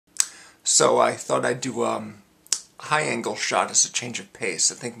So I thought I'd do a high angle shot as a change of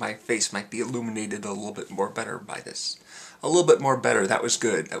pace. I think my face might be illuminated a little bit more better by this. A little bit more better, that was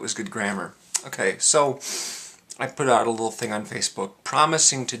good. That was good grammar. Okay, so I put out a little thing on Facebook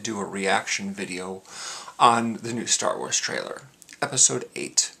promising to do a reaction video on the new Star Wars trailer. Episode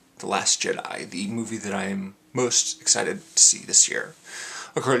 8, The Last Jedi, the movie that I am most excited to see this year.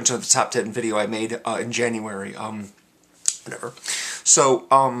 According to the top 10 video I made in January, whatever. So,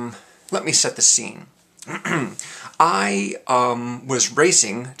 let me set the scene. I was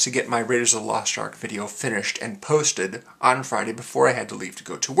racing to get my Raiders of the Lost Ark video finished and posted on Friday before I had to leave to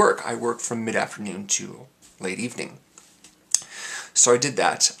go to work. I work from mid-afternoon to late evening. So I did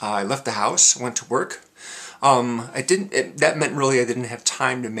that. I left the house, went to work. That meant really I didn't have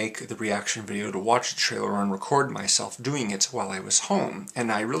time to make the reaction video, to watch the trailer and record myself doing it while I was home.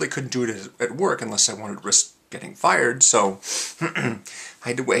 And I really couldn't do it at work unless I wanted to risk getting fired, so I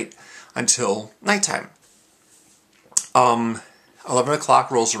had to wait until nighttime. 11 o'clock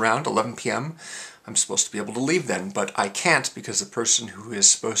rolls around, 11 p.m. I'm supposed to be able to leave then, but I can't because the person who is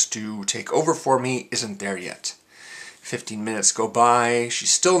supposed to take over for me isn't there yet. 15 minutes go by,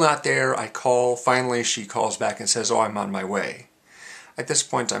 she's still not there, I call, finally she calls back and says, "Oh, I'm on my way." At this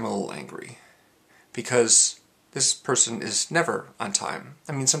point I'm a little angry, because this person is never on time.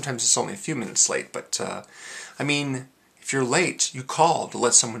 I mean, sometimes it's only a few minutes late, but, I mean, if you're late, you call to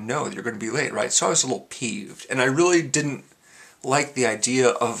let someone know that you're going to be late, right? So I was a little peeved, and I really didn't like the idea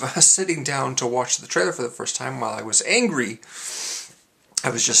of sitting down to watch the trailer for the first time while I was angry.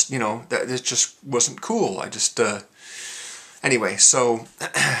 I was just, it just wasn't cool. Anyway, so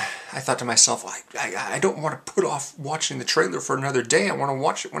I thought to myself, I don't want to put off watching the trailer for another day. I want to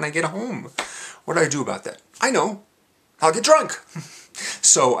watch it when I get home. What do I do about that? I know. I'll get drunk.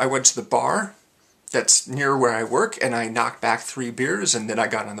 So I went to the bar that's near where I work, and I knocked back 3 beers, and then I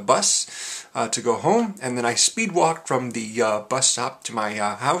got on the bus to go home, and then I speed walked from the bus stop to my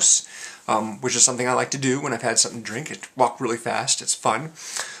house, which is something I like to do when I've had something to drink. I walk really fast. It's fun.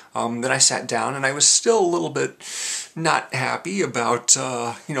 Then I sat down, and I was still a little bit not happy about,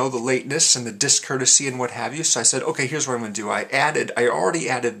 the lateness and the discourtesy and what have you. So I said, okay, here's what I'm going to do. I already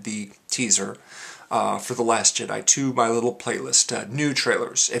added the teaser for The Last Jedi to my little playlist, new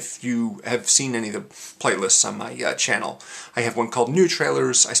trailers. If you have seen any of the playlists on my channel, I have one called New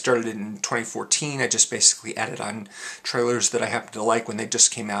Trailers. I started it in 2014. I just basically added on trailers that I happen to like when they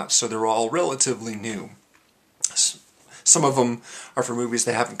just came out, so they're all relatively new. Some of them are for movies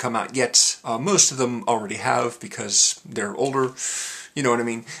that haven't come out yet. Most of them already have because they're older. You know what I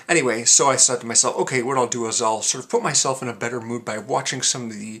mean? Anyway, so I thought to myself, okay, what I'll do is I'll sort of put myself in a better mood by watching some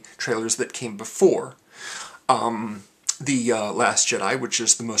of the trailers that came before The Last Jedi, which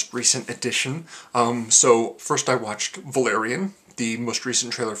is the most recent edition. So first I watched Valerian, the most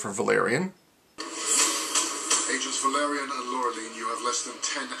recent trailer for Valerian. Agents Valerian and Laureline, you have less than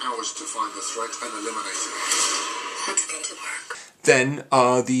 10 hours to find the threat and eliminate it. Let's get to work. Then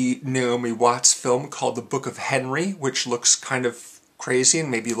the Naomi Watts film called The Book of Henry, which looks kind of crazy and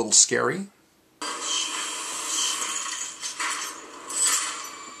maybe a little scary.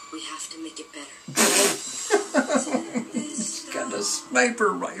 We have to make it better. She's got a sniper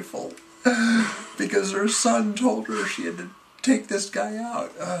rifle because her son told her she had to take this guy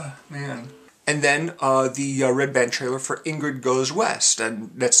out. Man. And then the Red Band trailer for Ingrid Goes West, and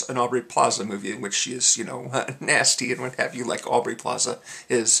that's an Aubrey Plaza movie in which she is, nasty and what have you, like Aubrey Plaza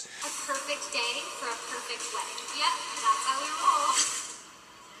is. A perfect day for a perfect wedding. Yep, that's how we roll.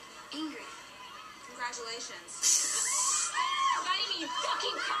 Ingrid, congratulations. Not even you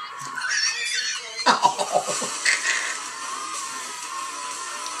fucking cunt.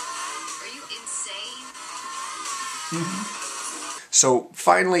 Are you insane? Mm-hmm. So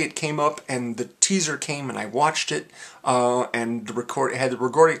finally it came up, and the teaser came, and I watched it, and had the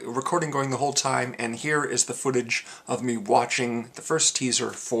recording going the whole time, and here is the footage of me watching the first teaser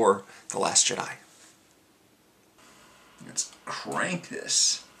for The Last Jedi. Let's crank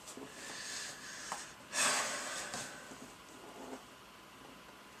this.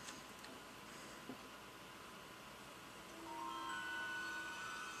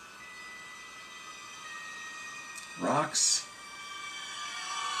 Rocks.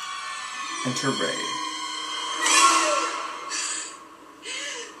 Enter Rey.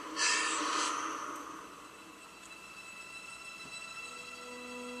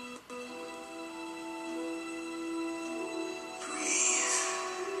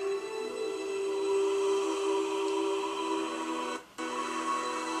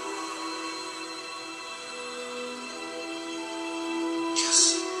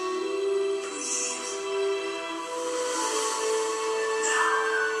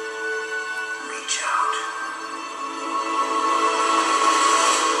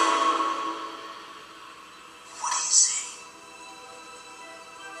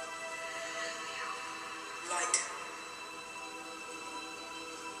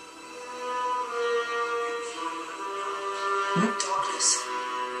 Darkness.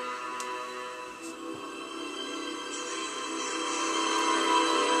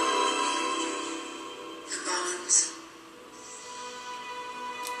 The balance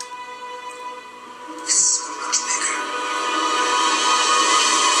is so much bigger.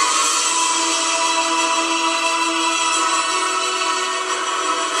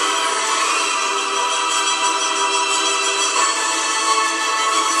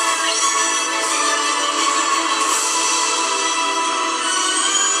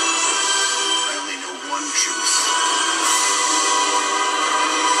 I only know one truth.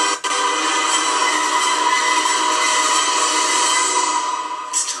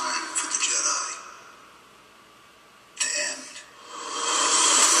 It's time for the Jedi to end.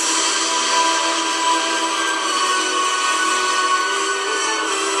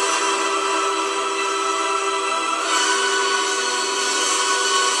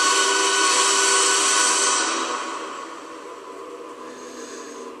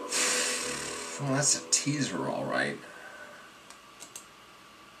 Well, that's a teaser, all right.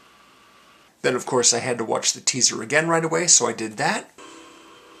 Then, of course, I had to watch the teaser again right away, so I did that. The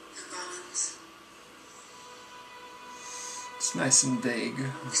balance It's nice and vague.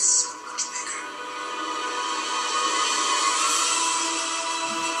 is so much bigger.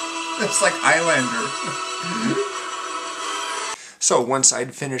 It's like Highlander. So once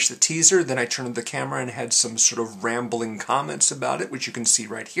I'd finished the teaser, then I turned the camera and had some sort of rambling comments about it, which you can see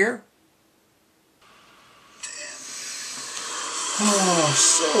right here. Oh,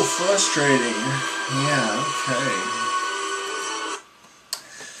 so frustrating. Yeah, okay.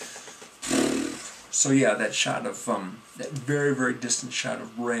 So yeah, that shot of, that very, very distant shot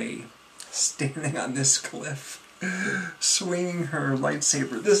of Rey standing on this cliff, swinging her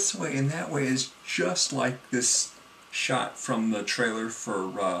lightsaber this way and that way is just like this shot from the trailer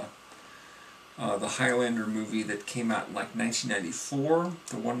for the Highlander movie that came out in like 1994,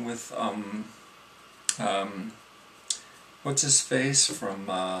 the one with what's his face from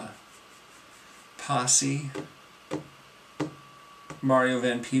Posse, Mario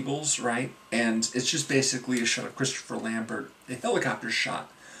Van Peebles, right? And it's just basically a shot of Christopher Lambert, a helicopter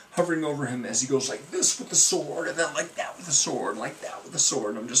shot, hovering over him as he goes like this with the sword, and then like that with the sword, like that with the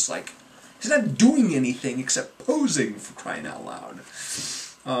sword. And I'm just like, he's not doing anything except posing, for crying out loud.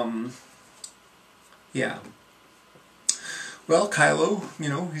 Yeah. Well, Kylo, you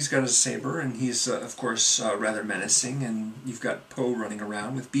know, he's got his saber, and he's, of course, rather menacing, and you've got Poe running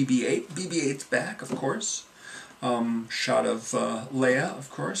around with BB-8. BB-8's back, of course. Shot of Leia, of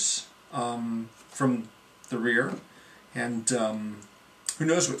course, from the rear. And who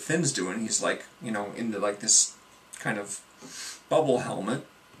knows what Finn's doing. He's, like, you know, into, like, this kind of bubble helmet.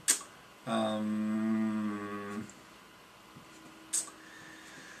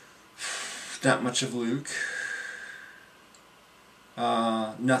 Not much of Luke.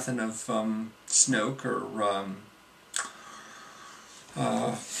 Nothing of Snoke or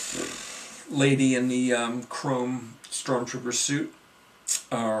lady in the chrome stormtrooper suit,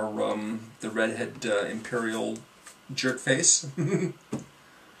 or the redhead Imperial jerkface.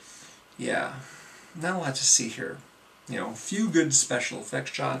 Yeah, not a lot to see here. You know, a few good special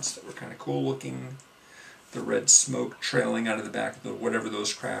effects shots that were kind of cool looking. The red smoke trailing out of the back of the whatever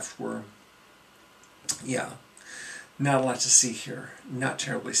those craft were. Yeah. Not a lot to see here. Not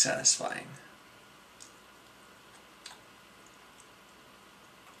terribly satisfying.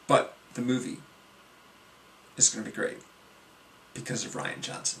 But the movie is going to be great because of Rian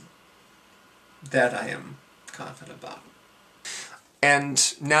Johnson. That I am confident about.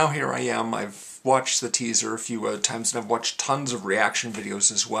 And now here I am. I've watched the teaser a few times, and I've watched tons of reaction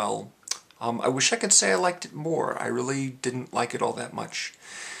videos as well. I wish I could say I liked it more. I really didn't like it all that much.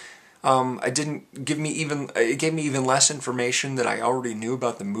 It gave me even less information that I already knew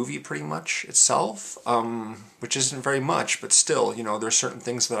about the movie pretty much itself, which isn't very much, but still, you know, there's certain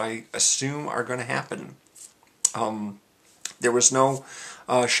things that I assume are going to happen. There was no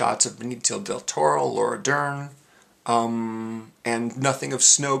shots of Benicio del Toro, Laura Dern, and nothing of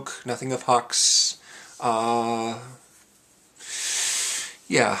Snoke, nothing of Hux.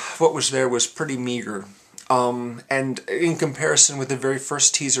 Yeah, what was there was pretty meager. And in comparison with the very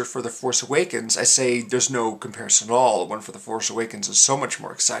first teaser for The Force Awakens, I say there's no comparison at all. The one for The Force Awakens is so much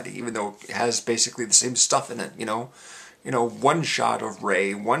more exciting, even though it has basically the same stuff in it, you know. You know, one shot of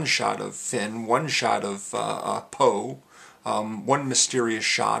Rey, one shot of Finn, one shot of Poe, one mysterious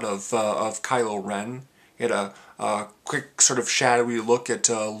shot of Kylo Ren. You had a quick sort of shadowy look at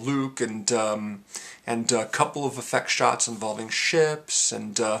Luke and a couple of effect shots involving ships,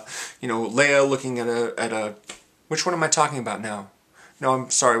 and you know, Leia looking at a which one am I talking about now? No,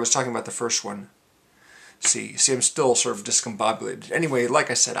 I'm sorry, I was talking about the first one. See, I'm still sort of discombobulated. Anyway,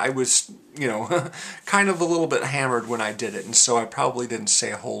 like I said, I was, you know, kind of a little bit hammered when I did it, and so I probably didn't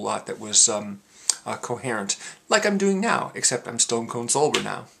say a whole lot that was coherent, like I'm doing now, except I'm stone cold sober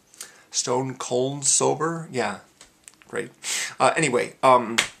now. Stone cold sober? Yeah, great. Anyway,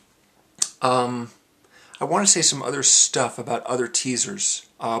 I want to say some other stuff about other teasers,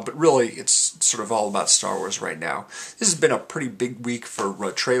 but really it's sort of all about Star Wars right now. This has been a pretty big week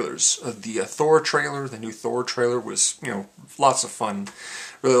for trailers. The Thor trailer, the new Thor trailer was, you know, lots of fun.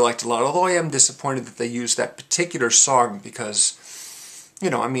 Really liked it a lot, although I am disappointed that they used that particular song because, you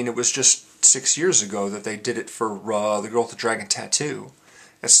know, I mean, it was just 6 years ago that they did it for The Girl with the Dragon Tattoo.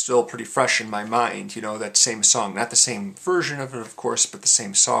 It's still pretty fresh in my mind, you know, that same song. Not the same version of it, of course, but the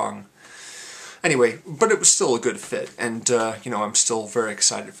same song. Anyway, but it was still a good fit, and, you know, I'm still very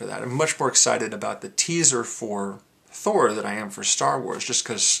excited for that. I'm much more excited about the teaser for Thor than I am for Star Wars, just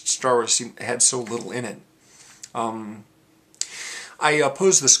because Star Wars had so little in it. I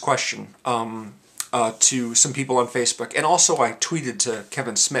posed this question to some people on Facebook, and also I tweeted to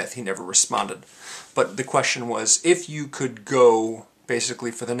Kevin Smith. He never responded. But the question was, if you could go,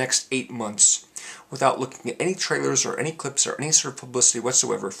 basically, for the next 8 months without looking at any trailers or any clips or any sort of publicity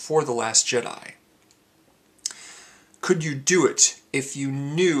whatsoever for The Last Jedi, could you do it if you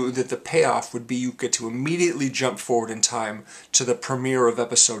knew that the payoff would be you get to immediately jump forward in time to the premiere of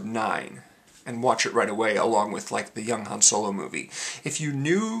Episode 9 and watch it right away along with, like, the young Han Solo movie? If you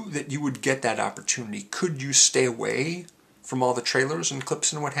knew that you would get that opportunity, could you stay away from all the trailers and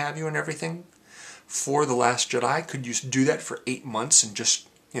clips and what have you and everything for The Last Jedi? Could you do that for 8 months and just,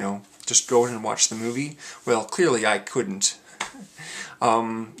 you know, just go in and watch the movie? Well, clearly I couldn't.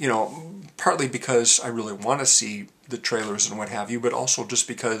 You know, partly because I really want to see the trailers and what have you, but also just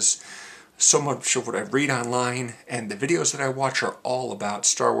because so much of what I read online and the videos that I watch are all about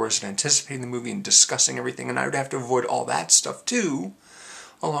Star Wars and anticipating the movie and discussing everything, and I would have to avoid all that stuff too,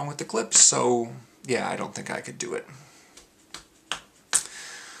 along with the clips. So, yeah, I don't think I could do it.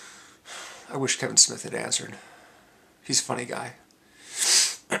 I wish Kevin Smith had answered. He's a funny guy.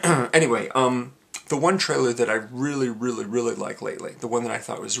 Anyway, the one trailer that I really liked lately, the one that I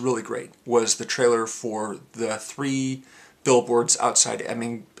thought was really great, was the trailer for the 3 billboards outside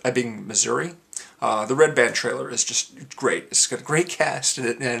Ebbing, Missouri. The Red Band trailer is just great. It's got a great cast in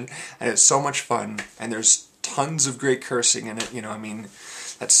it, and it's so much fun, and there's tons of great cursing in it. You know, I mean,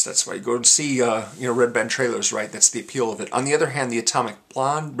 that's why you go and see, you know, Red Band trailers, right? That's the appeal of it. On the other hand, the Atomic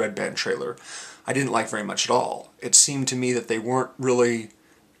Blonde Red Band trailer, I didn't like very much at all. It seemed to me that they weren't really...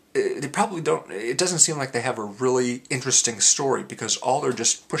 They probably don't... It doesn't seem like they have a really interesting story, because all they're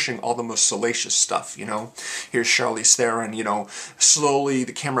just pushing all the most salacious stuff, you know? Here's Charlize Theron, you know, slowly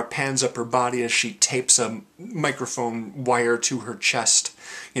the camera pans up her body as she tapes a microphone wire to her chest,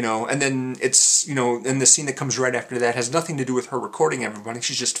 you know, and then it's, you know, and the scene that comes right after that has nothing to do with her recording everybody.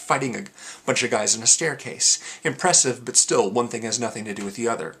 She's just fighting a bunch of guys in a staircase. Impressive, but still, one thing has nothing to do with the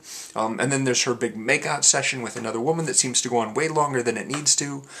other. And then there's her big makeout session with another woman that seems to go on way longer than it needs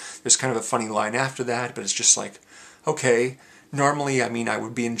to. There's kind of a funny line after that, but it's just like, okay, normally, I mean, I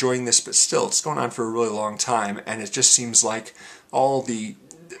would be enjoying this, but still, it's going on for a really long time, and it just seems like all the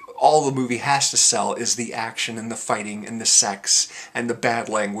movie has to sell is the action and the fighting and the sex and the bad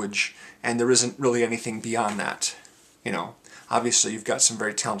language, and there isn't really anything beyond that, you know. Obviously, you've got some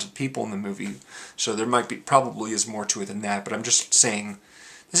very talented people in the movie, so there probably is more to it than that, but I'm just saying,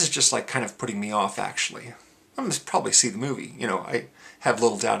 this is just like kind of putting me off, actually. I'm going to probably see the movie, you know, I have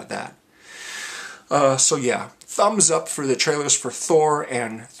little doubt of that. So yeah, thumbs up for the trailers for Thor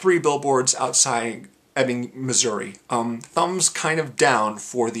and 3 billboards outside Ebbing, Missouri. Thumbs kind of down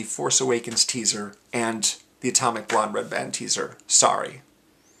for the Force Awakens teaser and the Atomic Blonde Red Band teaser. Sorry.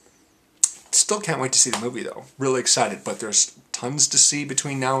 Still can't wait to see the movie, though. Really excited, but there's tons to see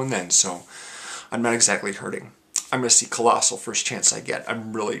between now and then, so I'm not exactly hurting. I'm going to see Colossal first chance I get.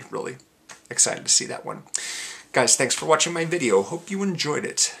 I'm really excited to see that one. Guys, thanks for watching my video. Hope you enjoyed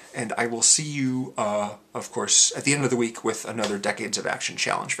it, and I will see you, of course, at the end of the week with another Decades of Action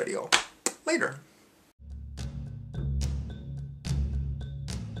Challenge video. Later.